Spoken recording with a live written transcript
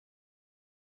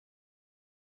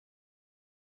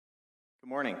Good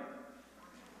morning.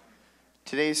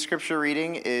 Today's scripture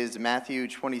reading is Matthew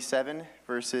 27,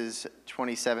 verses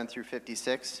 27 through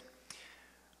 56.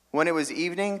 When it was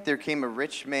evening, there came a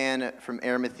rich man from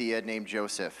Arimathea named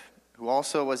Joseph, who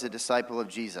also was a disciple of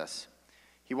Jesus.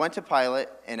 He went to Pilate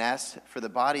and asked for the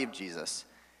body of Jesus.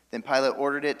 Then Pilate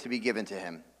ordered it to be given to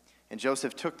him. And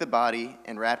Joseph took the body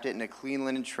and wrapped it in a clean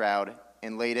linen shroud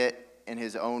and laid it in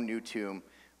his own new tomb,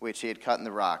 which he had cut in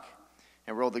the rock,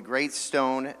 and rolled a great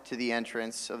stone to the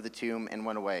entrance of the tomb and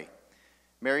went away.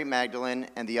 Mary Magdalene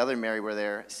and the other Mary were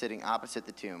there, sitting opposite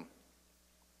the tomb.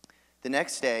 The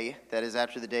next day, that is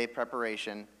after the day of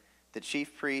preparation, the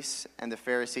chief priests and the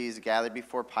Pharisees gathered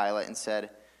before Pilate and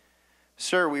said,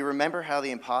 "Sir, we remember how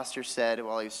the impostor said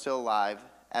while he was still alive,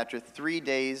 'After 3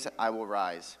 days I will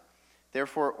rise.'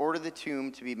 Therefore order the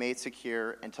tomb to be made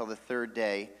secure until the third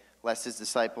day, lest his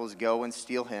disciples go and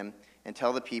steal him and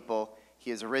tell the people, 'He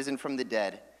has risen from the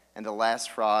dead,' and the last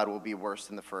fraud will be worse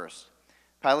than the first."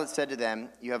 Pilate said to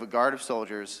them, "You have a guard of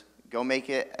soldiers. Go make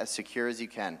it as secure as you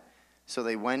can." So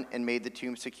they went and made the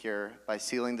tomb secure by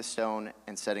sealing the stone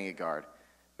and setting a guard.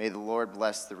 May the Lord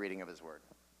bless the reading of his word.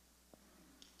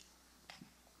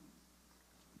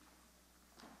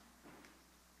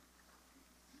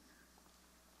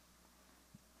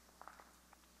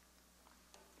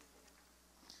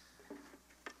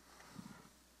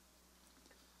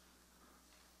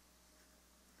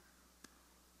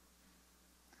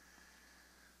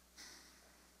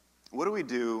 What do we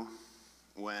do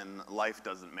when life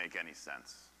doesn't make any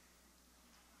sense?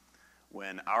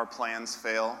 When our plans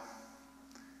fail,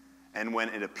 and when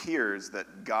it appears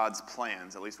that God's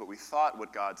plans, at least what we thought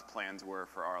what God's plans were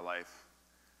for our life,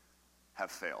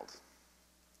 have failed?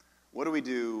 What do we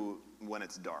do when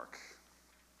it's dark?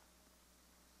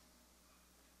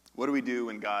 What do we do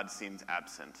when God seems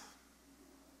absent?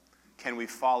 Can we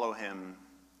follow him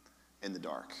in the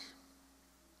dark?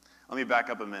 Let me back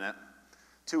up a minute.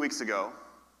 2 weeks ago,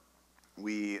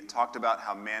 we talked about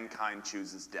how mankind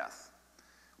chooses death.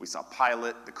 We saw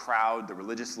Pilate, the crowd, the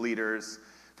religious leaders.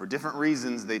 For different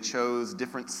reasons, they chose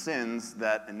different sins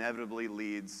that inevitably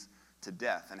leads to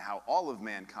death, and how all of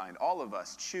mankind, all of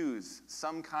us, choose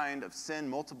some kind of sin,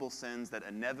 multiple sins that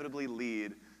inevitably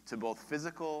lead to both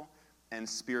physical and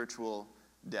spiritual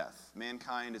death.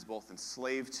 Mankind is both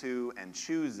enslaved to and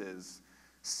chooses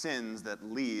sins that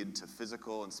lead to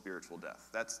physical and spiritual death.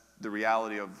 That's the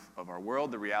reality of our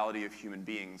world, the reality of human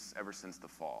beings ever since the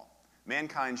fall.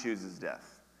 Mankind chooses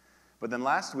death. But then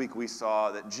last week we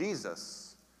saw that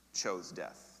Jesus chose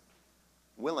death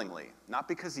willingly, not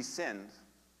because he sinned,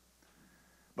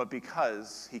 but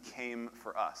because he came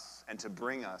for us and to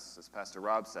bring us, as Pastor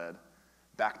Rob said,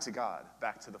 back to God,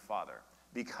 back to the Father.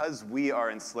 Because we are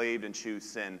enslaved and choose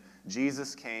sin,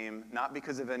 Jesus came not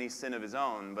because of any sin of his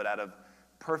own, but out of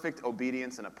perfect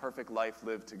obedience and a perfect life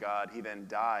lived to God. He then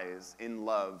dies in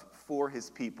love for his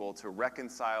people to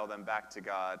reconcile them back to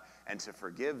God and to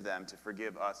forgive them, to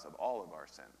forgive us of all of our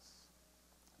sins.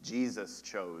 Jesus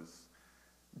chose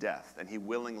death, and he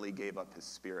willingly gave up his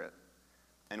spirit.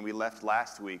 And we left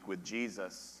last week with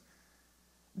Jesus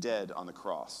dead on the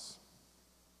cross.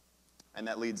 And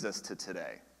that leads us to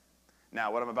today.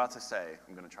 Now, what I'm about to say,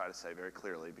 I'm going to try to say very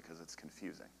clearly because it's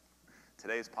confusing.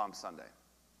 Today is Palm Sunday,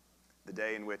 the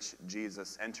day in which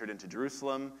Jesus entered into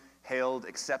Jerusalem, hailed,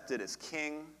 accepted as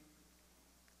king,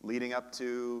 leading up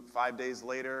to 5 days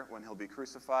later when he'll be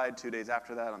crucified, 2 days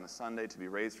after that on the Sunday to be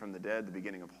raised from the dead, the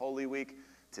beginning of Holy Week.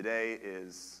 Today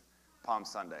is Palm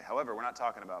Sunday. However, we're not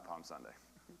talking about Palm Sunday.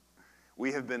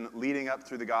 We have been leading up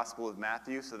through the Gospel of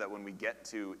Matthew so that when we get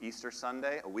to Easter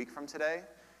Sunday, a week from today,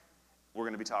 we're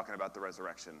going to be talking about the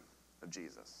resurrection of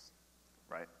Jesus,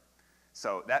 right?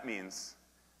 So that means,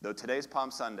 though today's Palm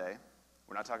Sunday,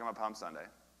 we're not talking about Palm Sunday.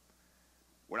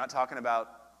 We're not talking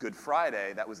about Good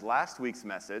Friday. That was last week's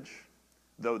message,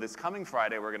 though this coming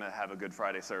Friday we're going to have a Good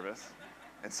Friday service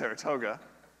at Saratoga.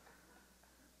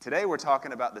 Today we're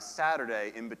talking about the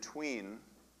Saturday in between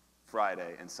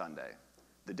Friday and Sunday,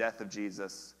 the death of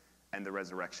Jesus and the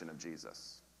resurrection of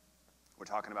Jesus. We're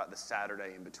talking about the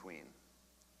Saturday in between.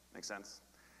 Make sense?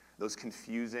 Those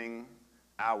confusing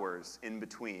hours in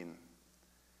between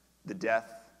the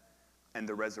death and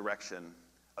the resurrection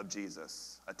of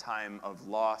Jesus, a time of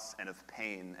loss and of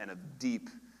pain and of deep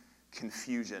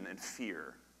confusion and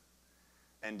fear.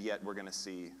 And yet we're going to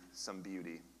see some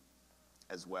beauty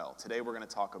as well. Today we're going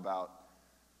to talk about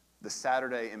the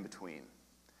Saturday in between.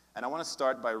 And I want to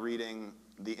start by reading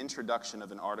the introduction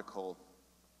of an article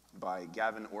by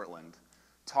Gavin Ortland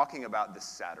talking about this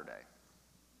Saturday.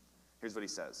 Here's what he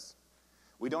says.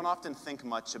 We don't often think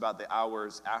much about the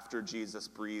hours after Jesus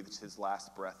breathed his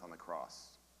last breath on the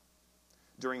cross.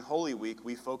 During Holy Week,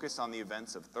 we focus on the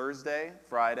events of Thursday,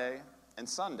 Friday, and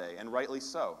Sunday, and rightly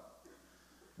so.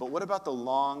 But what about the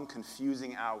long,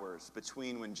 confusing hours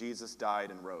between when Jesus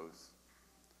died and rose?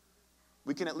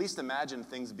 We can at least imagine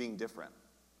things being different.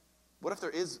 What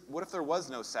if there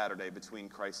was no Saturday between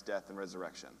Christ's death and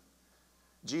resurrection?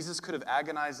 Jesus could have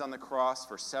agonized on the cross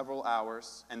for several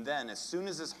hours, and then, as soon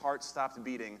as his heart stopped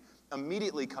beating,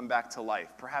 immediately come back to life,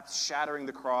 perhaps shattering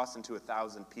the cross into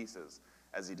 1,000 pieces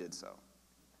as he did so.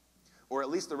 Or at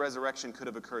least the resurrection could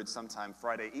have occurred sometime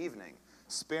Friday evening,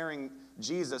 sparing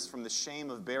Jesus from the shame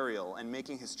of burial and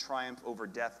making his triumph over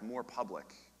death more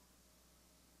public.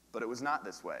 But it was not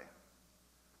this way.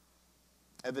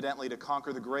 Evidently, to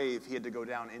conquer the grave, he had to go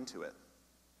down into it.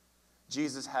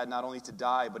 Jesus had not only to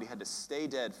die, but he had to stay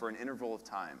dead for an interval of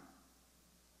time.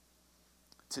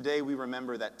 Today, we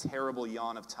remember that terrible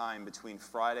yawn of time between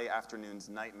Friday afternoon's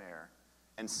nightmare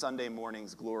and Sunday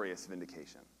morning's glorious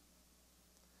vindication.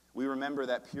 We remember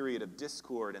that period of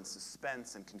discord and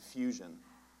suspense and confusion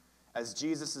as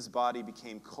Jesus' body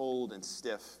became cold and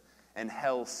stiff and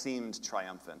hell seemed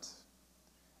triumphant,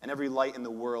 and every light in the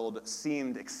world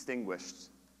seemed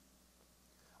extinguished.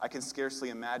 I can scarcely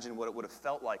imagine what it would have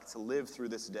felt like to live through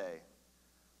this day.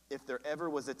 If there ever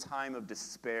was a time of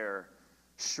despair,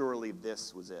 surely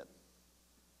this was it.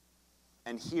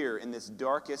 And here, in this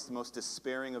darkest, most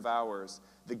despairing of hours,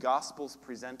 the Gospels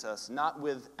present us not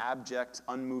with abject,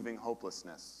 unmoving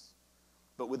hopelessness,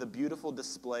 but with a beautiful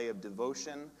display of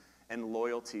devotion and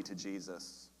loyalty to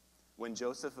Jesus. When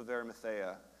Joseph of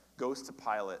Arimathea goes to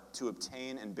Pilate to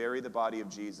obtain and bury the body of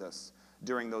Jesus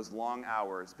during those long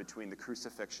hours between the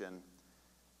crucifixion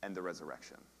and the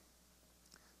resurrection.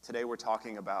 Today we're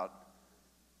talking about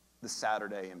the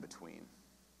Saturday in between.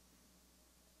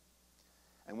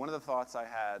 And one of the thoughts I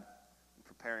had in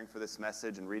preparing for this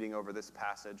message and reading over this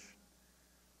passage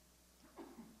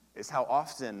is how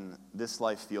often this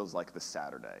life feels like the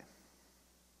Saturday.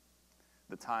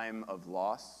 The time of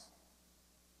loss,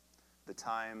 the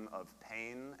time of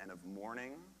pain and of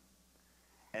mourning,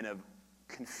 and of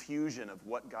confusion of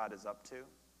what God is up to,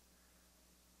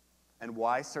 and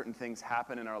why certain things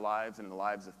happen in our lives and in the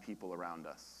lives of people around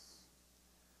us.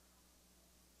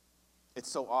 It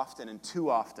so often and too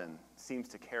often seems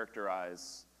to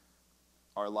characterize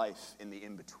our life in the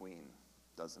in-between,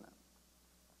 doesn't it?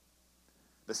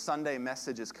 The Sunday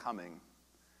message is coming.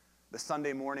 The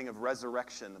Sunday morning of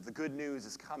resurrection, of the good news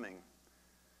is coming.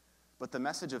 But the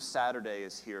message of Saturday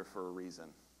is here for a reason.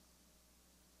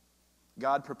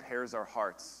 God prepares our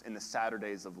hearts in the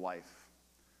Saturdays of life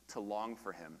to long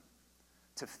for him,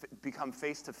 to become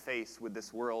face to face with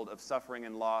this world of suffering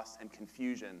and loss and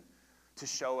confusion, to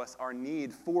show us our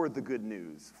need for the good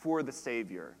news, for the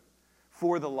Savior,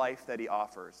 for the life that he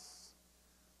offers.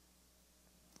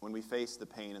 When we face the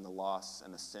pain and the loss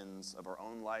and the sins of our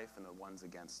own life and the ones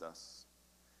against us,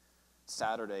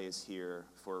 Saturday is here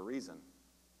for a reason.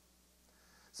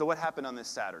 So what happened on this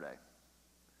Saturday?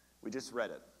 We just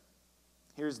read it.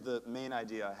 Here's the main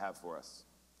idea I have for us.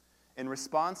 In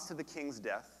response to the king's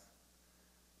death,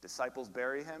 disciples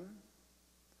bury him,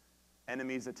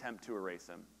 enemies attempt to erase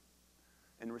him.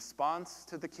 In response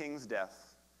to the king's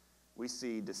death, we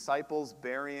see disciples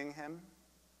burying him,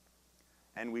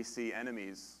 and we see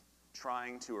enemies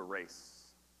trying to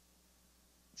erase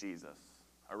Jesus,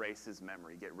 erase his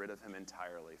memory, get rid of him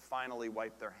entirely, finally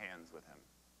wipe their hands with him.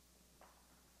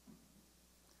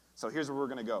 So here's where we're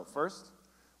going to go. First,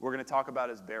 we're going to talk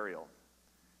about his burial.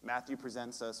 Matthew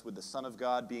presents us with the Son of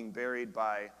God being buried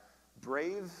by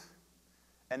brave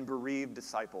and bereaved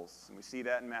disciples. And we see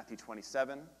that in Matthew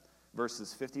 27,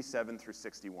 verses 57 through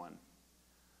 61.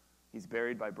 He's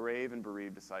buried by brave and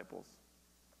bereaved disciples.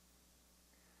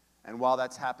 And while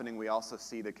that's happening, we also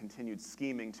see the continued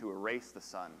scheming to erase the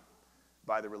Son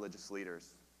by the religious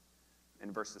leaders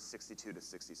in verses 62 to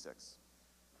 66.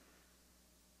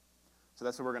 So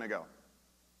that's where we're going to go.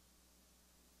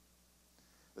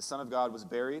 The Son of God was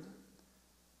buried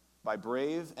by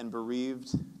brave and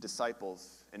bereaved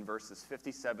disciples in verses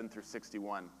 57 through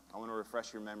 61. I want to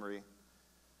refresh your memory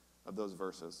of those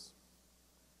verses.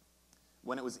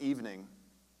 When it was evening,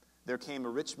 there came a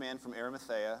rich man from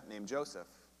Arimathea named Joseph,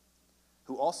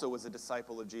 who also was a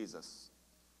disciple of Jesus.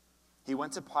 He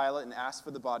went to Pilate and asked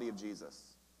for the body of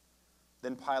Jesus.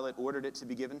 Then Pilate ordered it to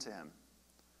be given to him.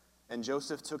 And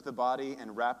Joseph took the body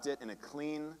and wrapped it in a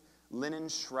clean linen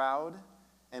shroud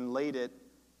and laid it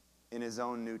in his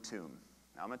own new tomb.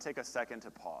 Now I'm going to take a second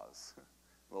to pause.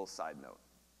 A little side note.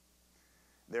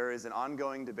 There is an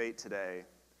ongoing debate today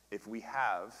if we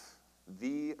have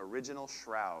the original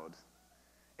shroud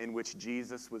in which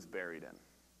Jesus was buried in.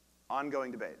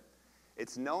 Ongoing debate.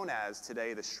 It's known as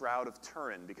today the Shroud of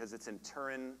Turin because it's in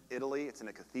Turin, Italy. It's in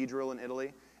a cathedral in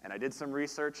Italy. And I did some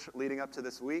research leading up to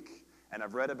this week, and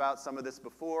I've read about some of this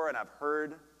before, and I've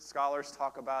heard scholars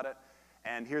talk about it.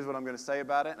 And here's what I'm going to say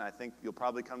about it, and I think you'll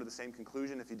probably come to the same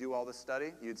conclusion if you do all this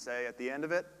study. You'd say at the end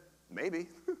of it, maybe,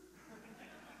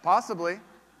 possibly.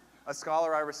 A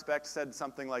scholar I respect said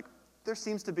something like, there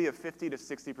seems to be a 50 to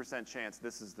 60% chance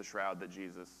this is the shroud that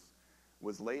Jesus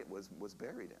was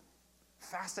buried in.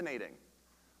 Fascinating.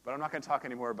 But I'm not going to talk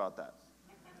anymore about that.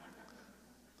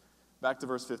 Back to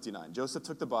verse 59. Joseph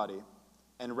took the body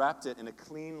and wrapped it in a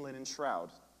clean linen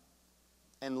shroud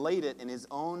and laid it in his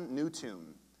own new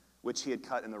tomb, which he had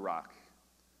cut in the rock.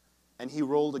 And he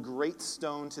rolled a great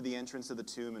stone to the entrance of the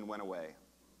tomb and went away.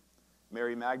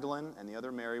 Mary Magdalene and the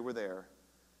other Mary were there,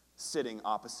 sitting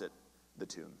opposite the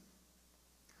tomb.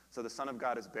 So the Son of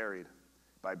God is buried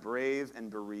by brave and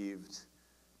bereaved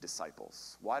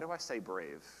disciples. Why do I say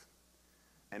brave?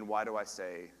 And why do I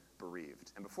say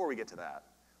bereaved? And before we get to that,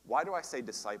 why do I say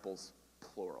disciples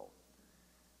plural?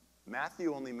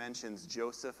 Matthew only mentions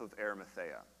Joseph of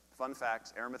Arimathea. Fun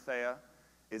fact, Arimathea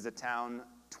is a town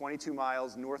 22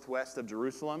 miles northwest of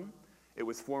Jerusalem. It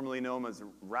was formerly known as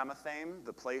Ramathaim,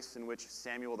 the place in which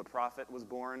Samuel the prophet was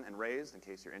born and raised, in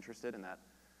case you're interested in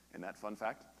that fun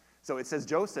fact. So it says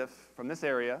Joseph from this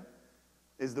area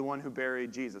is the one who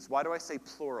buried Jesus. Why do I say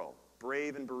plural?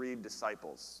 Brave and bereaved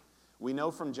disciples. We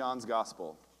know from John's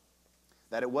gospel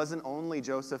that it wasn't only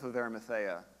Joseph of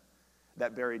Arimathea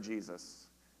that buried Jesus.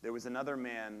 There was another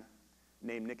man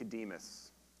named Nicodemus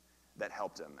that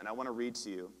helped him. And I want to read to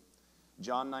you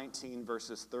John 19,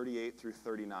 verses 38 through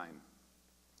 39,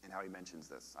 and how he mentions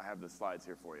this. I have the slides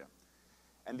here for you.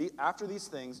 And after these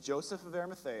things, Joseph of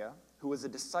Arimathea, who was a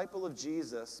disciple of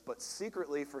Jesus, but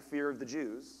secretly for fear of the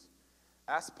Jews,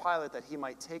 asked Pilate that he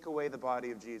might take away the body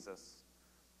of Jesus.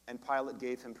 And Pilate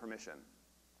gave him permission.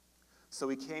 So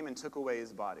he came and took away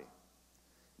his body.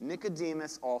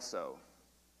 Nicodemus also,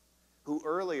 who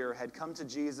earlier had come to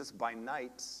Jesus by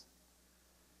night,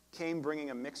 came bringing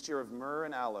a mixture of myrrh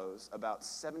and aloes, about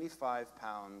 75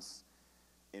 pounds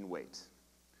in weight.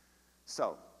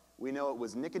 So, we know it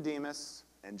was Nicodemus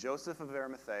and Joseph of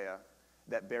Arimathea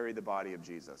that buried the body of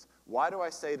Jesus. Why do I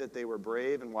say that they were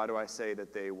brave, and why do I say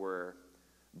that they were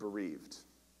bereaved?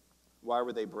 Why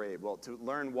were they brave? Well, to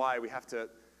learn why, we have to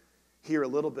hear a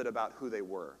little bit about who they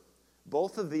were.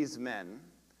 Both of these men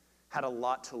had a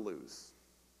lot to lose.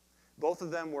 Both of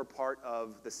them were part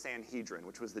of the Sanhedrin,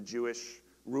 which was the Jewish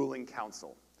ruling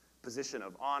council. Position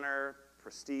of honor,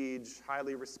 prestige,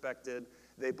 highly respected.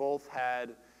 They both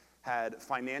had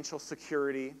financial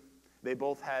security. They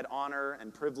both had honor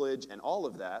and privilege and all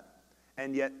of that.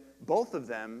 And yet, both of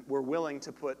them were willing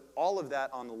to put all of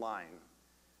that on the line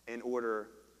in order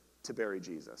to bury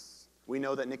Jesus. We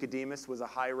know that Nicodemus was a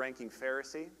high-ranking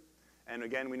Pharisee, and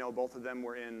again, we know both of them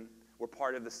were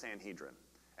part of the Sanhedrin.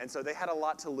 And so they had a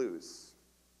lot to lose.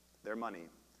 Their money,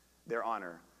 their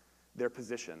honor, their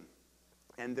position.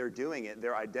 And they're doing it.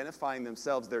 They're identifying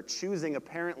themselves. They're choosing,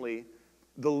 apparently,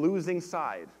 the losing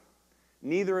side.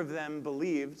 Neither of them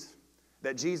believed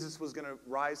that Jesus was going to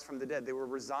rise from the dead. They were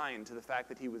resigned to the fact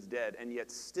that he was dead, and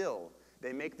yet still,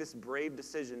 they make this brave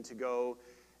decision to go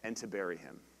and to bury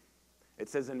him. It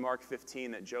says in Mark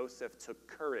 15 that Joseph took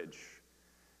courage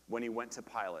when he went to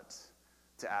Pilate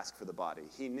to ask for the body.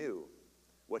 He knew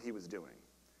what he was doing.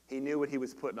 He knew what he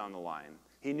was putting on the line.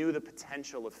 He knew the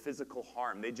potential of physical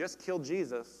harm. They just killed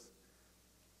Jesus.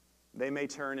 They may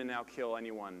turn and now kill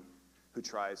anyone who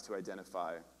tries to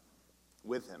identify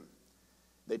with him.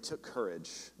 They took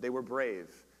courage. They were brave.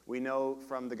 We know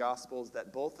from the Gospels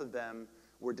that both of them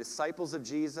were disciples of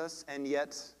Jesus, and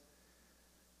yet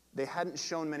they hadn't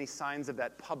shown many signs of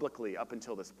that publicly up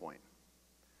until this point.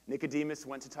 Nicodemus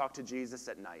went to talk to Jesus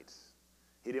at night.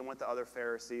 He didn't want the other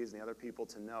Pharisees and the other people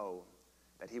to know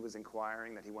that he was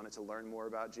inquiring, that he wanted to learn more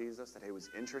about Jesus, that he was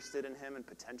interested in him and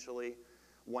potentially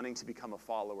wanting to become a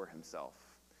follower himself.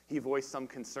 He voiced some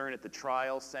concern at the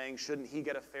trial, saying, shouldn't he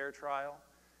get a fair trial?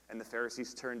 And the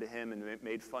Pharisees turned to him and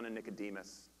made fun of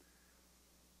Nicodemus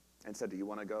and said, do you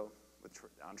want to go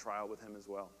on trial with him as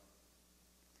well?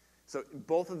 So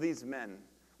both of these men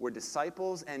were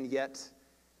disciples, and yet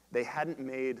they hadn't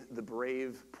made the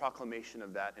brave proclamation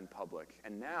of that in public.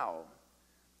 And now,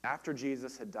 after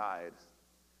Jesus had died,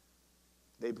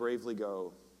 they bravely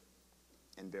go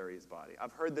and bury his body.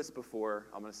 I've heard this before.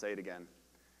 I'm going to say it again.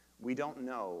 We don't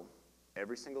know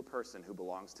every single person who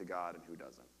belongs to God and who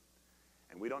doesn't.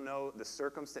 And we don't know the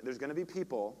circumstance. There's going to be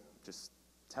people, just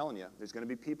telling you, there's going to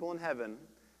be people in heaven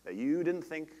that you didn't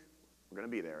think were going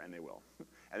to be there, and they will.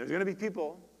 And there's going to be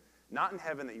people not in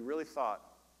heaven that you really thought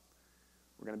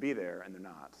were going to be there, and they're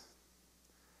not.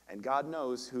 And God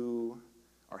knows who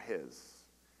are his.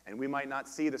 And we might not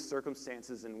see the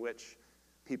circumstances in which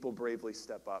people bravely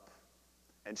step up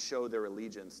and show their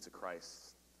allegiance to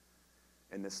Christ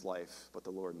in this life, but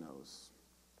the Lord knows.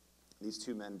 These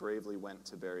two men bravely went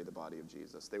to bury the body of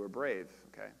Jesus. They were brave,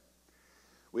 okay?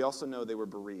 We also know they were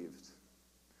bereaved.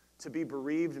 To be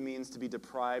bereaved means to be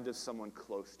deprived of someone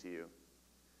close to you.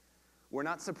 We're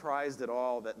not surprised at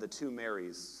all that the two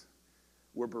Marys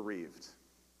were bereaved.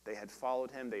 They had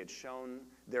followed him. They had shown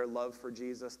their love for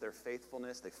Jesus, their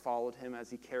faithfulness. They followed him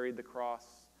as he carried the cross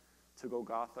to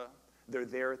Golgotha. They're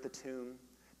there at the tomb.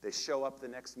 They show up the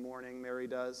next morning, Mary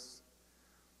does,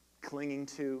 clinging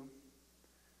to,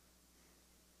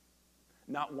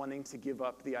 not wanting to give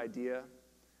up the idea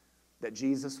that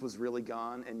Jesus was really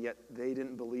gone, and yet they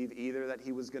didn't believe either that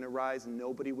he was going to rise.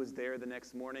 Nobody was there the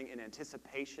next morning in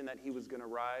anticipation that he was going to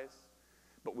rise.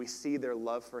 But we see their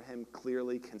love for him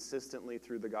clearly, consistently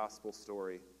through the gospel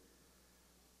story.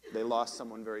 They lost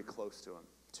someone very close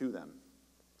to them.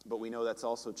 But we know that's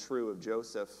also true of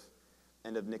Joseph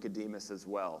and of Nicodemus as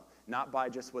well. Not by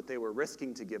just what they were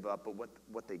risking to give up, but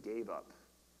what they gave up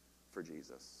for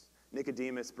Jesus.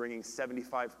 Nicodemus bringing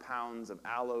 75 pounds of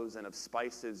aloes and of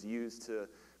spices used to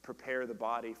prepare the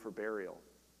body for burial.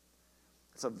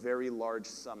 It's a very large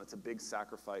sum. It's a big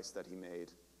sacrifice that he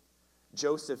made.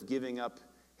 Joseph giving up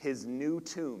his new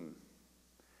tomb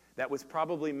that was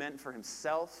probably meant for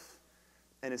himself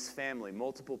and his family.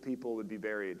 Multiple people would be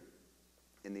buried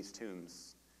in these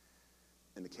tombs,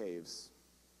 in the caves.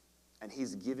 And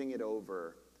he's giving it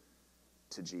over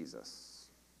to Jesus.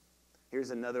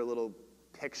 Here's another little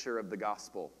picture of the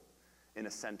gospel in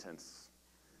a sentence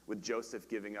with Joseph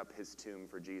giving up his tomb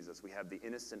for Jesus. We have the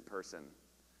innocent person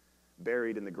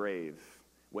buried in the grave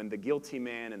when the guilty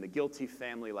man and the guilty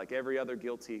family, like every other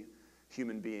guilty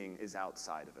human being, is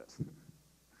outside of it.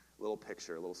 Little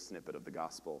picture, a little snippet of the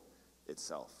gospel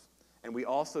itself. And we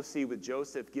also see with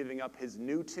Joseph giving up his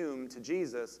new tomb to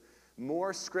Jesus,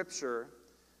 more scripture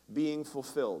being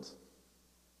fulfilled.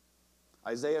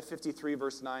 Isaiah 53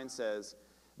 verse 9 says,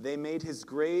 "They made his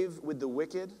grave with the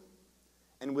wicked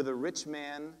and with a rich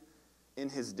man in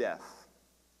his death."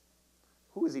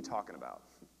 Who is he talking about?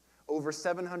 Over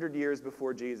 700 years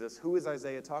before Jesus, who is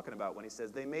Isaiah talking about when he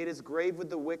says, "They made his grave with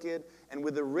the wicked and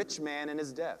with a rich man in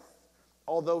his death,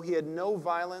 although he had no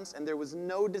violence and there was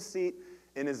no deceit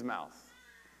in his mouth"?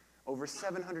 Over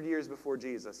 700 years before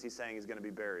Jesus, he's saying he's going to be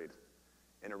buried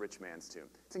in a rich man's tomb.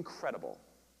 It's incredible,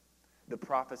 the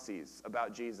prophecies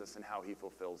about Jesus and how he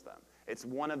fulfills them. It's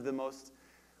one of the most,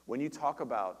 when you talk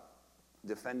about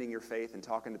defending your faith and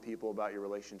talking to people about your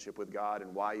relationship with God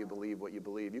and why you believe what you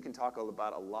believe, you can talk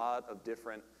about a lot of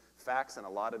different facts and a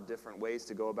lot of different ways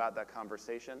to go about that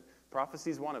conversation. Prophecy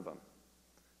is one of them.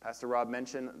 Pastor Rob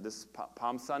mentioned this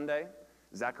Palm Sunday,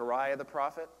 Zechariah the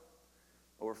prophet,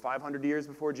 over 500 years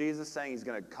before Jesus, saying he's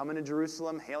going to come into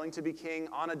Jerusalem, hailing to be king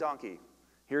on a donkey.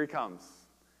 Here he comes.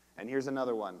 And here's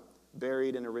another one,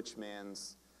 buried in a rich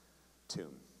man's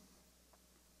tomb,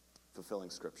 fulfilling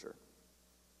scripture.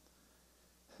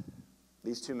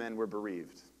 These two men were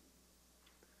bereaved.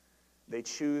 They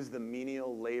choose the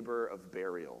menial labor of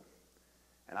burial.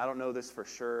 And I don't know this for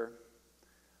sure,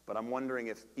 but I'm wondering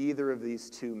if either of these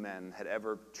two men had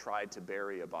ever tried to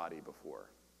bury a body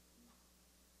before.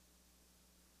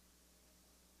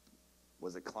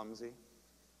 Was it clumsy?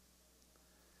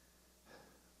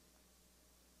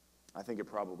 I think it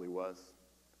probably was.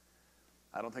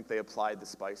 I don't think they applied the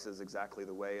spices exactly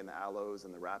the way, and the aloes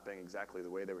and the wrapping exactly the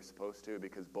way they were supposed to,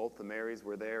 because both the Marys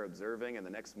were there observing, and the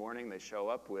next morning they show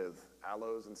up with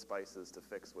aloes and spices to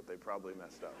fix what they probably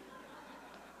messed up.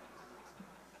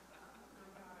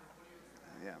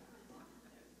 Yeah.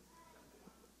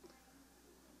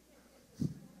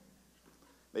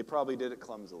 They probably did it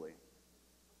clumsily.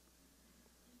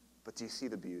 But do you see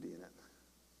the beauty in it?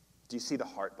 Do you see the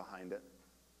heart behind it?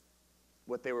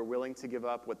 What they were willing to give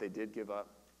up, what they did give up,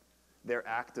 their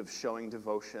act of showing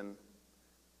devotion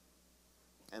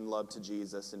and love to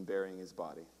Jesus and burying his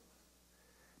body.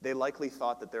 They likely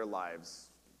thought that their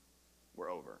lives were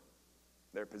over.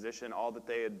 Their position, all that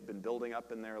they had been building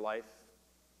up in their life,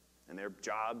 and their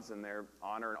jobs and their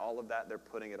honor and all of that, they're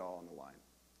putting it all on the line.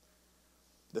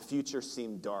 The future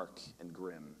seemed dark and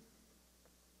grim.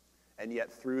 And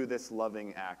yet through this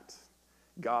loving act,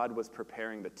 God was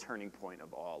preparing the turning point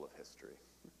of all of history.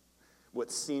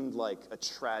 What seemed like a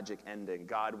tragic ending,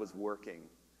 God was working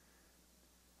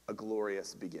a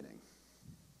glorious beginning.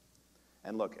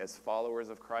 And look, as followers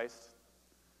of Christ,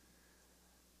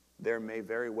 there may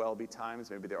very well be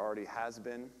times, maybe there already has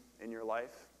been in your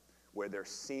life, where there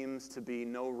seems to be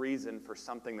no reason for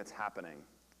something that's happening.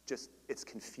 Just, it's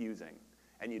confusing.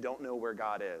 and you don't know where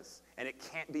God is, and it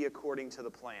can't be according to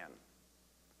the plan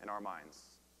in our minds.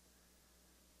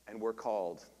 And we're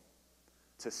called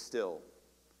to still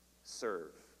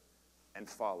serve and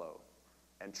follow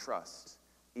and trust,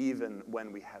 even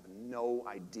when we have no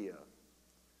idea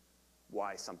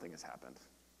why something has happened.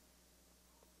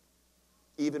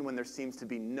 Even when there seems to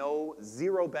be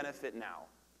zero benefit now.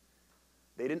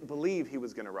 They didn't believe he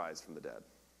was going to rise from the dead.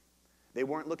 They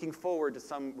weren't looking forward to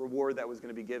some reward that was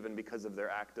going to be given because of their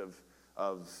act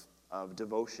of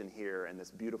devotion here and this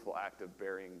beautiful act of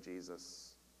burying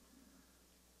Jesus.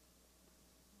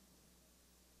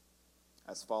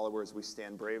 As followers, we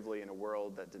stand bravely in a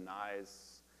world that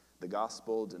denies the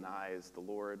gospel, denies the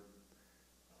Lord,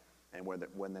 and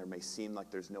when there may seem like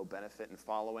there's no benefit in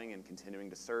following and continuing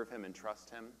to serve him and trust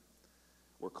him,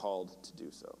 we're called to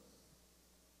do so.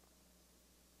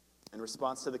 In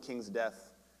response to the king's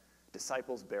death,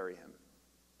 disciples bury him.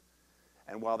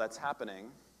 And while that's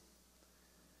happening,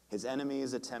 his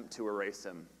enemies attempt to erase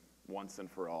him once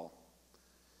and for all.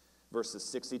 Verses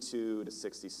 62 to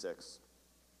 66.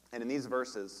 And in these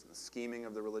verses, the scheming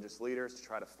of the religious leaders to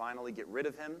try to finally get rid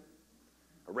of him,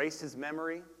 erase his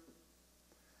memory,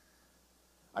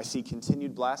 I see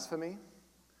continued blasphemy,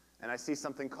 and I see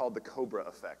something called the cobra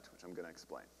effect, which I'm going to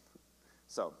explain.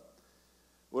 So,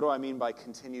 what do I mean by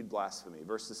continued blasphemy?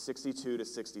 Verses 62 to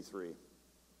 63.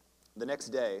 The next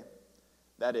day,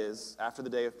 that is, after the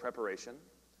day of preparation,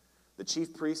 the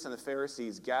chief priests and the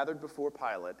Pharisees gathered before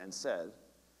Pilate and said,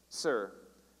 "Sir,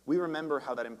 we remember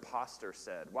how that impostor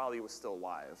said, while he was still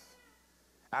alive,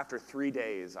 'After 3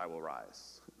 days I will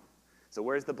rise.'" So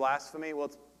where's the blasphemy?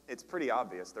 Well, it's pretty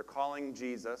obvious. They're calling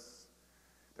Jesus,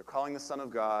 they're calling the Son of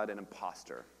God an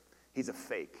impostor. He's a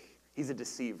fake. He's a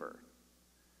deceiver.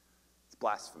 It's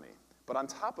blasphemy. But on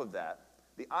top of that,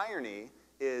 the irony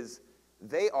is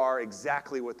they are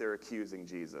exactly what they're accusing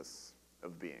Jesus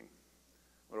of being.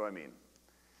 What do I mean?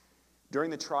 During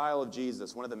the trial of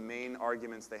Jesus, one of the main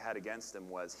arguments they had against him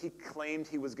was he claimed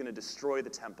he was going to destroy the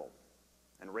temple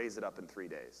and raise it up in 3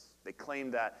 days. They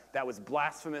claimed that that was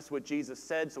blasphemous what Jesus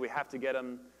said, so we have to get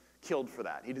him killed for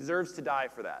that. He deserves to die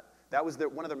for that. That was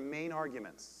one of their main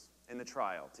arguments in the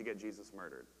trial to get Jesus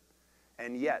murdered.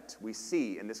 And yet, we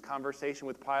see in this conversation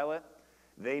with Pilate,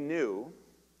 they knew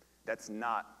that's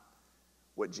not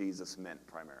what Jesus meant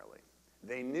primarily.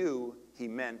 They knew he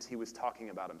meant he was talking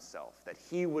about himself, that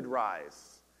he would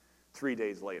rise 3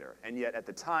 days later. And yet, at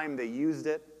the time, they used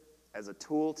it as a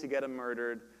tool to get him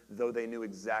murdered, though they knew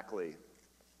exactly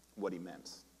what he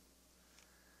meant.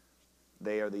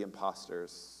 They are the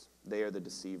imposters. They are the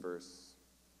deceivers.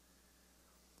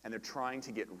 And they're trying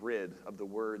to get rid of the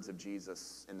words of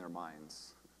Jesus in their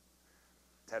minds,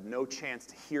 to have no chance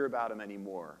to hear about him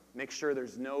anymore. Make sure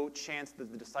there's no chance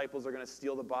that the disciples are going to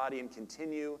steal the body and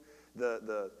continue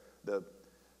the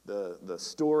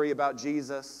story about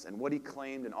Jesus and what he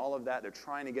claimed and all of that. They're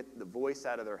trying to get the voice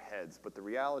out of their heads. But the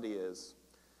reality is,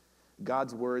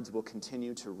 God's words will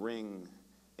continue to ring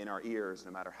in our ears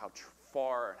no matter how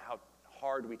far and how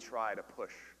hard we try to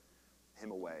push him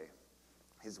away.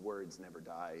 His words never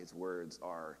die. His words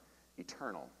are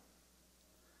eternal.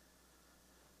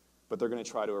 But they're going to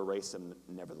try to erase him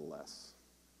nevertheless.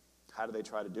 How do they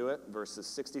try to do it? Verses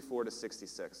 64 to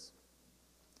 66.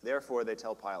 Therefore, they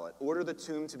tell Pilate, "Order the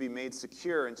tomb to be made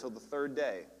secure until the 3rd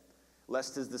day,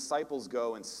 lest his disciples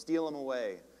go and steal him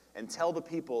away, and tell the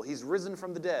people, 'He's risen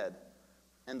from the dead,'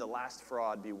 and the last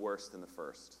fraud be worse than the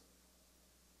first."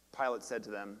 Pilate said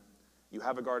to them, "You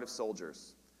have a guard of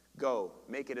soldiers. Go,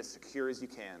 make it as secure as you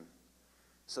can."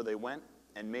 So they went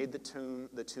and made the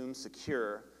tomb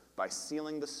secure by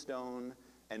sealing the stone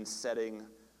and setting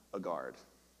a guard.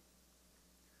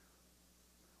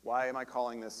 Why am I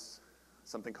calling this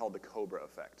something called the cobra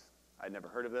effect? I'd never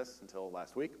heard of this until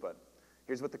last week, but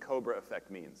here's what the cobra effect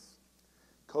means.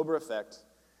 Cobra effect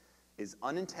is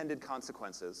unintended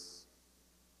consequences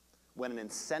when an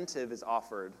incentive is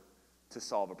offered to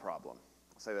solve a problem.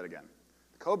 I'll say that again.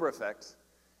 The cobra effect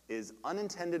is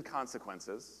unintended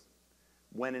consequences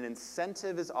when an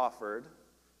incentive is offered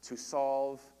to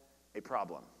solve a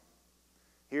problem.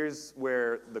 Here's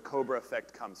where the cobra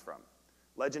effect comes from.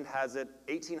 Legend has it,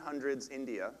 1800s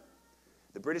India,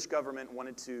 the British government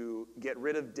wanted to get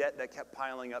rid of debt that kept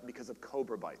piling up because of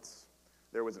cobra bites.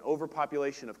 There was an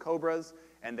overpopulation of cobras,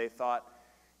 and they thought,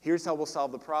 here's how we'll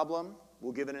solve the problem.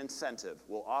 We'll give an incentive.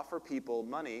 We'll offer people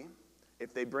money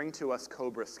if they bring to us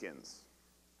cobra skins.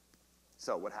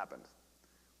 So what happened?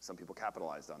 Some people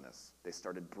capitalized on this. They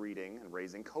started breeding and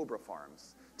raising cobra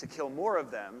farms to kill more of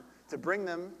them, to bring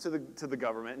them to the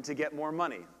government, and to get more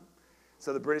money.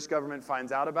 So the British government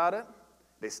finds out about it.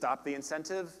 They stop the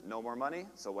incentive, no more money.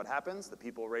 So what happens? The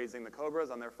people raising the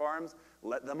cobras on their farms,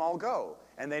 let them all go.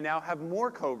 And they now have more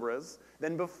cobras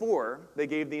than before they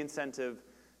gave the incentive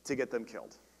to get them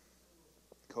killed.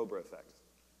 Cobra effect.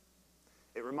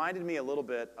 It reminded me a little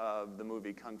bit of the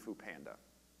movie Kung Fu Panda.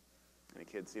 Any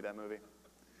kids see that movie?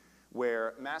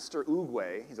 Where Master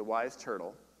Oogway, he's a wise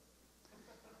turtle,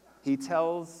 he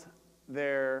tells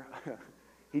Master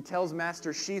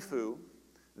Shifu,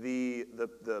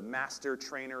 the master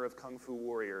trainer of Kung Fu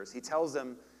warriors, he tells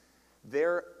them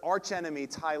their archenemy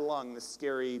Tai Lung, the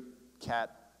scary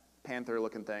cat,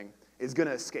 panther-looking thing, is going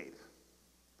to escape.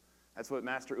 That's what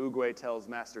Master Oogway tells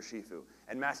Master Shifu.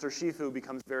 And Master Shifu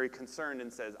becomes very concerned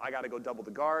and says, I got to go double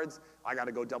the guards, I got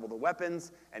to go double the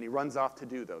weapons, and he runs off to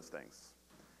do those things.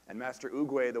 And Master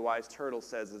Oogway, the wise turtle,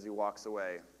 says as he walks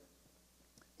away,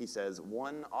 he says,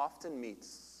 one often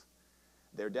meets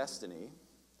their destiny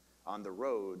on the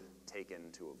road taken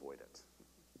to avoid it.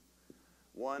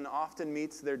 One often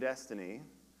meets their destiny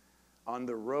on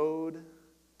the road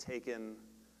taken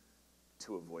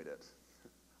to avoid it.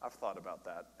 I've thought about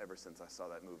that ever since I saw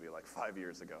that movie like 5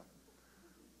 years ago.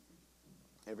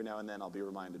 Every now and then I'll be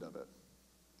reminded of it.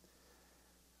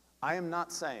 I am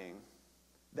not saying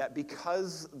that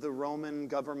because the Roman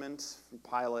government,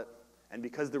 Pilate, and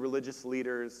because the religious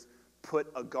leaders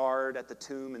put a guard at the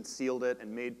tomb and sealed it and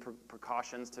made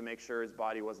precautions to make sure his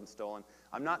body wasn't stolen,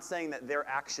 I'm not saying that their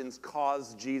actions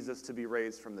caused Jesus to be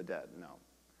raised from the dead, no.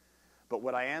 But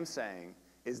what I am saying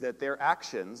is that their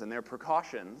actions and their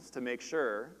precautions to make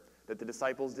sure that the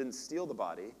disciples didn't steal the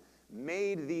body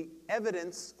made the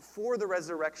evidence for the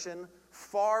resurrection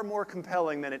far more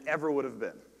compelling than it ever would have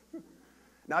been.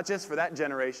 Not just for that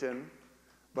generation,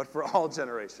 but for all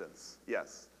generations.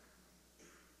 Yes.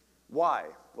 Why?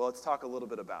 Well, let's talk a little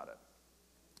bit about it.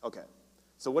 Okay,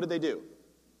 so what did they do?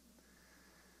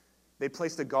 They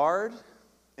placed a guard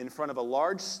in front of a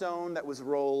large stone that was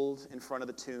rolled in front of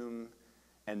the tomb,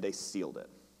 and they sealed it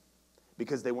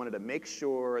because they wanted to make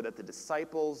sure that the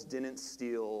disciples didn't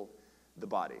steal the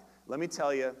body. Let me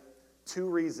tell you 2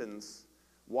 reasons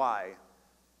why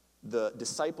the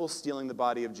disciples stealing the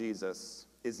body of Jesus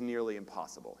is nearly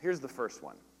impossible. Here's the first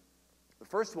one. The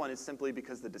first one is simply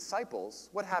because the disciples,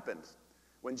 what happened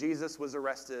when Jesus was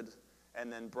arrested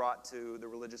and then brought to the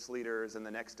religious leaders and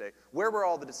the next day? Where were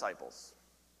all the disciples?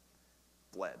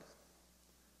 Fled.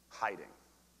 Hiding.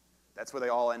 That's where they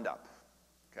all end up.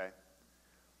 Okay?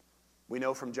 We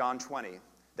know from John 20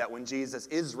 that when Jesus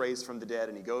is raised from the dead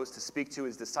and he goes to speak to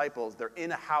his disciples, they're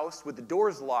in a house with the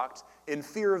doors locked in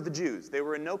fear of the Jews. They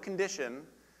were in no condition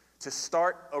to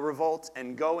start a revolt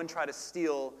and go and try to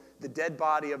steal the dead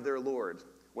body of their Lord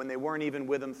when they weren't even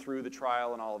with him through the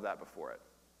trial and all of that before it.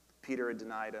 Peter had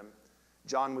denied him.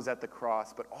 John was at the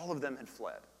cross, but all of them had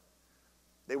fled.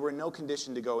 They were in no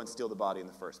condition to go and steal the body in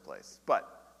the first place. But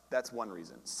that's one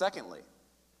reason. Secondly,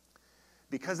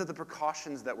 because of the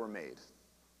precautions that were made,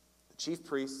 the chief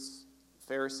priests,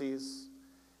 Pharisees,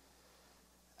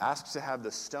 asked to have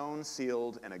the stone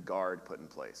sealed and a guard put in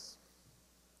place.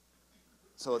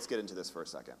 So let's get into this for a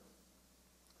second.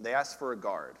 They asked for a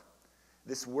guard.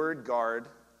 This word guard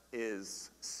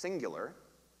is singular,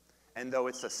 and though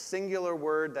it's a singular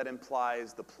word that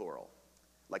implies the plural,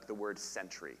 like the word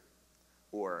sentry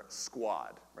or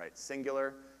squad, right?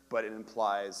 Singular, but it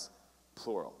implies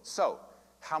plural. So,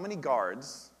 how many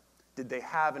guards did they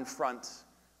have in front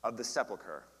of the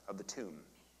sepulcher, of the tomb,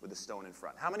 with the stone in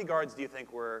front? How many guards do you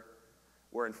think were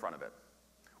in front of it?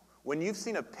 When you've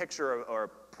seen a picture or a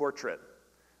portrait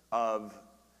of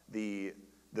the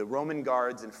Roman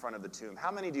guards in front of the tomb,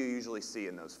 how many do you usually see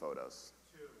in those photos?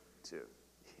 2.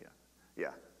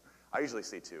 Yeah. I usually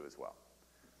see 2 as well.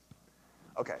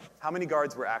 Okay, how many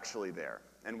guards were actually there?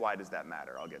 And why does that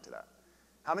matter? I'll get to that.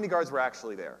 How many guards were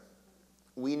actually there?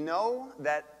 We know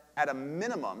that at a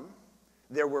minimum,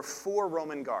 there were 4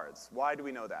 Roman guards. Why do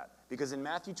we know that? Because in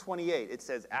Matthew 28, it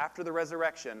says, after the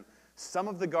resurrection, some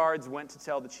of the guards went to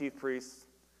tell the chief priests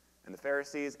and the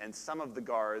Pharisees, and some of the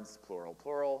guards,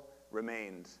 plural,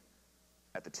 remained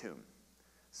at the tomb.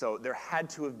 So there had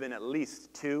to have been at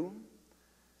least 2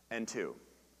 and 2.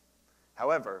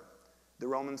 However, the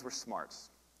Romans were smart,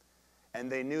 and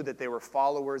they knew that they were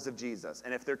followers of Jesus.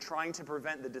 And if they're trying to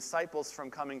prevent the disciples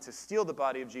from coming to steal the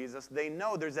body of Jesus, they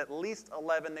know there's at least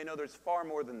 11, they know there's far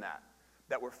more than that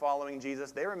were following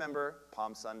Jesus. They remember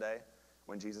Palm Sunday,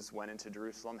 when Jesus went into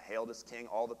Jerusalem, hailed as king,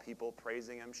 all the people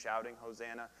praising him, shouting,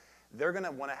 Hosanna. They're going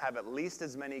to want to have at least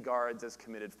as many guards as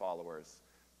committed followers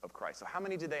of Christ. So how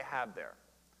many did they have there?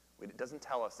 It doesn't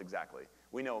tell us exactly.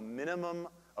 We know a minimum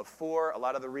of 4. A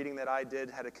lot of the reading that I did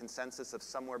had a consensus of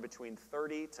somewhere between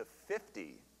 30 to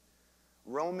 50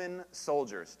 Roman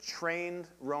soldiers, trained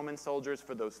Roman soldiers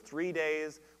for those 3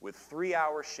 days with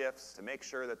 3-hour shifts to make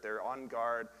sure that they're on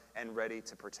guard and ready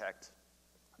to protect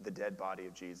the dead body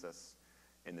of Jesus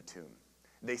in the tomb.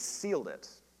 They sealed it,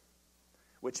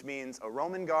 which means a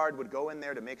Roman guard would go in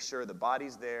there to make sure the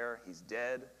body's there, he's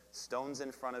dead, stones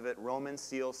in front of it, Roman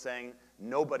seal saying,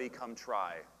 nobody come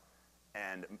try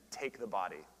and take the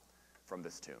body from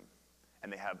this tomb.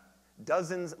 And they have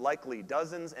dozens, likely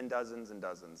dozens and dozens and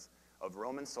dozens of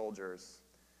Roman soldiers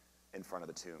in front of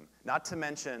the tomb. Not to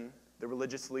mention, the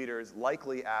religious leaders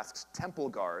likely asked temple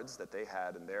guards that they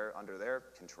had under their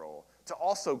control to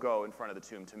also go in front of the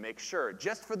tomb to make sure,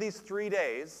 just for these 3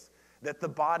 days, that the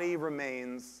body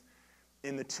remains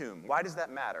in the tomb. Why does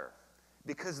that matter?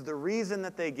 Because the reason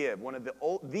that they give, one of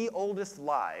the oldest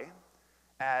lie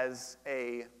as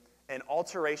an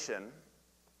alteration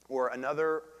or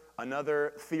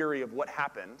another theory of what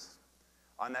happened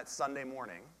on that Sunday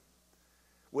morning,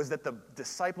 was that the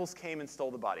disciples came and stole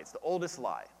the body. It's the oldest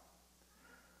lie.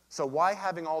 So why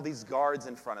having all these guards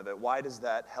in front of it? Why does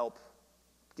that help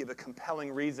give a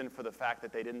compelling reason for the fact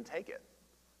that they didn't take it?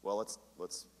 Well,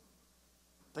 let's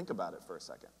think about it for a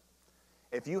second.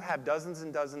 If you have dozens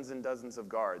and dozens and dozens of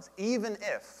guards, even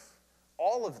if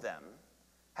all of them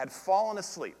had fallen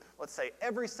asleep, let's say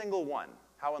every single one,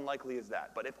 how unlikely is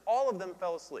that? But if all of them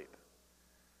fell asleep,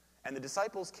 and the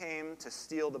disciples came to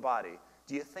steal the body,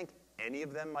 do you think any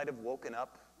of them might have woken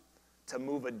up to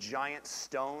move a giant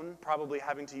stone, probably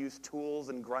having to use tools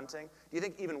and grunting? Do you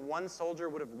think even one soldier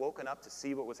would have woken up to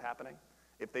see what was happening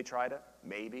if they tried it?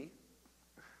 Maybe.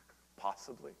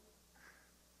 Possibly.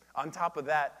 On top of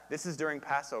that, this is during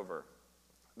Passover,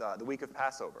 the week of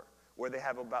Passover, where they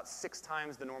have about 6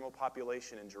 times the normal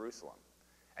population in Jerusalem.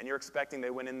 And you're expecting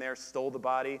they went in there, stole the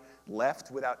body,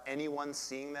 left without anyone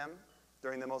seeing them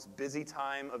during the most busy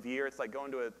time of year. It's like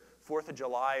going to a 4th of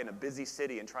July in a busy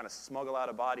city and trying to smuggle out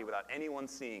a body without anyone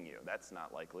seeing you. That's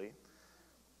not likely.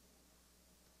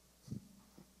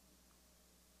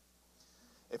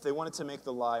 If they wanted to make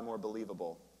the lie more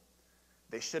believable,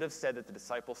 they should have said that the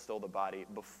disciples stole the body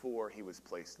before he was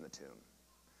placed in the tomb,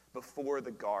 before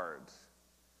the guards,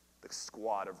 the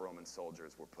squad of Roman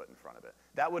soldiers were put in front of it.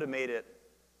 That would have made it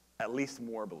at least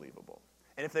more believable.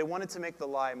 And if they wanted to make the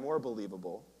lie more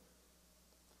believable,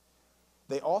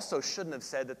 they also shouldn't have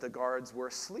said that the guards were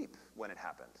asleep when it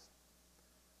happened.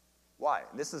 Why?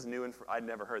 This is new, and I'd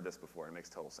never heard this before. It makes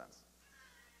total sense.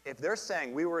 If they're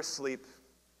saying we were asleep,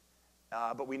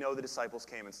 but we know the disciples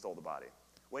came and stole the body.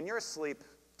 When you're asleep,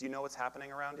 do you know what's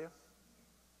happening around you?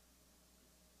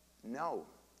 No,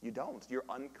 you don't. You're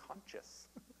unconscious.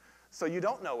 So you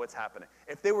don't know what's happening.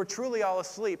 If they were truly all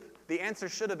asleep, the answer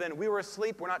should have been, we were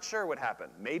asleep, we're not sure what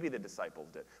happened. Maybe the disciples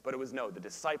did. But it was no, the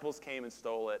disciples came and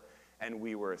stole it, and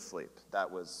we were asleep. That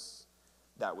was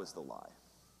the lie.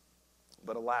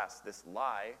 But alas, this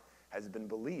lie has been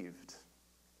believed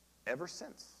ever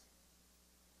since.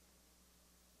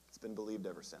 It's been believed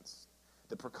ever since.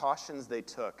 The precautions they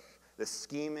took, the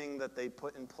scheming that they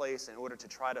put in place in order to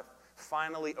try to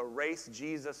finally erase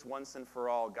Jesus once and for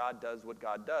all. God does what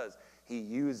God does. He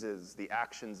uses the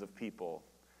actions of people,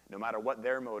 no matter what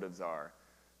their motives are,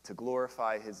 to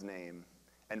glorify his name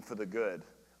and for the good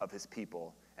of his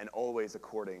people, and always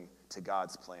according to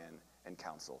God's plan and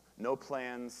counsel. No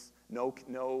plans,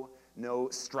 no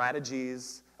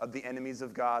strategies of the enemies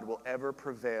of God will ever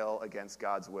prevail against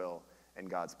God's will and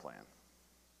God's plan.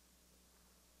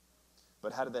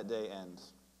 But how did that day end?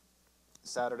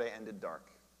 Saturday ended dark,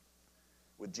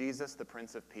 with Jesus, the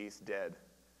Prince of Peace, dead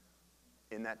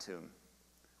in that tomb,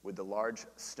 with the large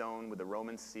stone with the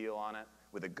Roman seal on it,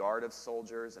 with a guard of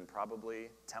soldiers and probably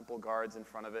temple guards in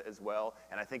front of it as well.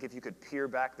 And I think if you could peer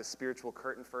back the spiritual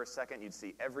curtain for a second, you'd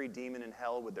see every demon in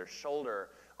hell with their shoulder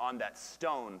on that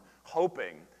stone,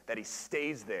 hoping that he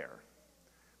stays there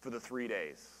for the 3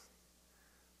 days,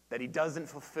 that he doesn't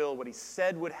fulfill what he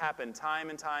said would happen time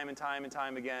and time and time and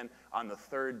time again. On the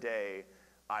 3rd day,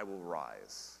 I will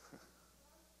rise.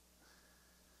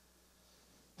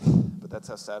 But that's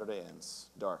how Saturday ends,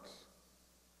 dark.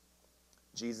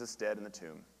 Jesus dead in the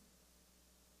tomb.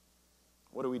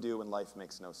 What do we do when life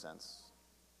makes no sense?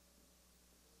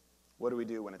 What do we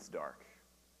do when it's dark?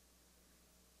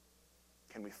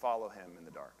 Can we follow him in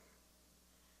the dark?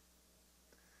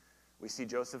 We see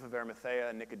Joseph of Arimathea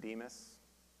and Nicodemus.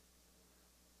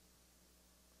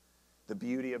 The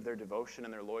beauty of their devotion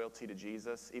and their loyalty to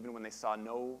Jesus, even when they saw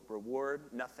no reward,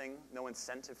 nothing, no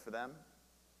incentive for them.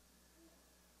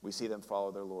 We see them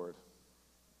follow their Lord.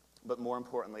 But more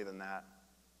importantly than that,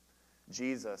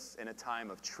 Jesus, in a time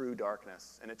of true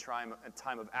darkness, in a time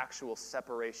of actual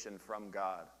separation from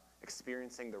God,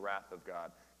 experiencing the wrath of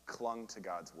God, clung to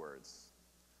God's words.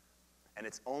 And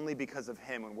it's only because of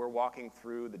him when we're walking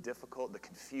through the difficult, the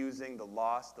confusing, the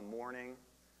lost, the mourning,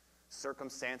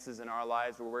 circumstances in our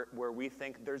lives where we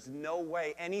think there's no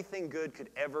way anything good could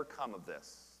ever come of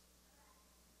this.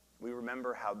 We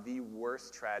remember how the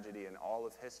worst tragedy in all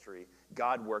of history,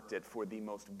 God worked it for the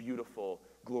most beautiful,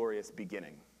 glorious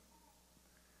beginning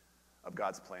of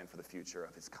God's plan for the future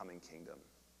of his coming kingdom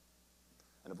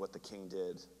and of what the king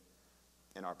did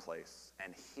in our place.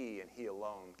 And he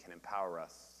alone can empower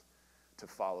us to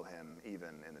follow him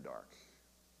even in the dark.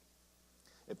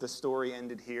 If the story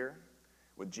ended here,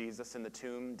 with Jesus in the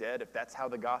tomb, dead, if that's how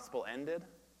the gospel ended,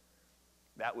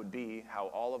 that would be how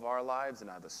all of our lives and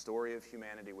how the story of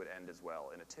humanity would end as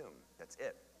well, in a tomb. That's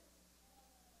it.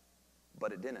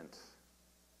 But it didn't.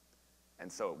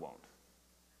 And so it won't.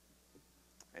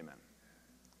 Amen.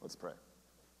 Let's pray.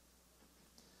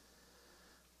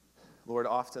 Lord,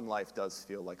 often life does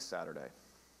feel like Saturday,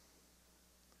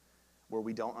 where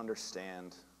we don't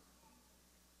understand,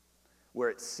 where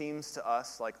it seems to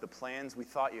us like the plans we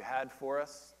thought you had for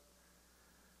us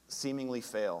seemingly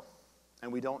fail,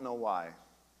 and we don't know why,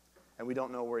 and we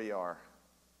don't know where you are,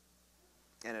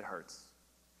 and it hurts.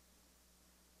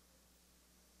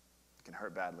 It can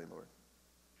hurt badly, Lord.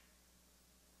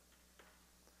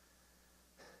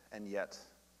 And yet,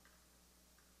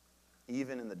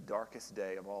 even in the darkest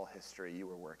day of all history, you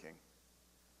were working.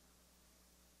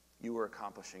 You were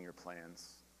accomplishing your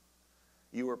plans.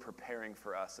 You were preparing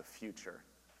for us a future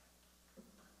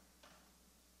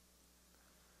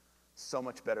so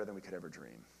much better than we could ever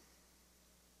dream.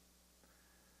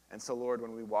 And so, Lord,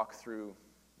 when we walk through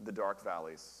the dark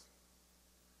valleys,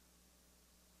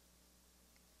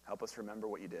 help us remember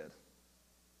what you did.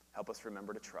 Help us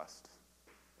remember to trust.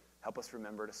 Help us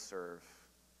remember to serve,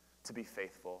 to be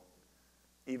faithful,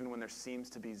 even when there seems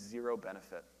to be zero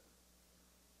benefit,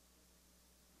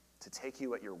 to take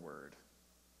you at your word.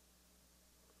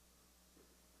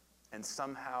 And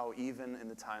somehow, even in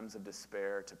the times of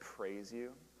despair, to praise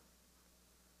you,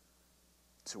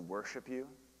 to worship you,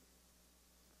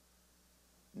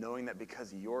 knowing that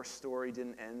because your story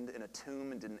didn't end in a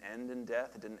tomb and didn't end in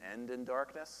death, it didn't end in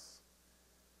darkness,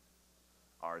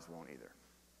 ours won't either.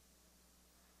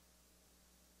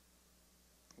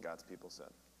 God's people said.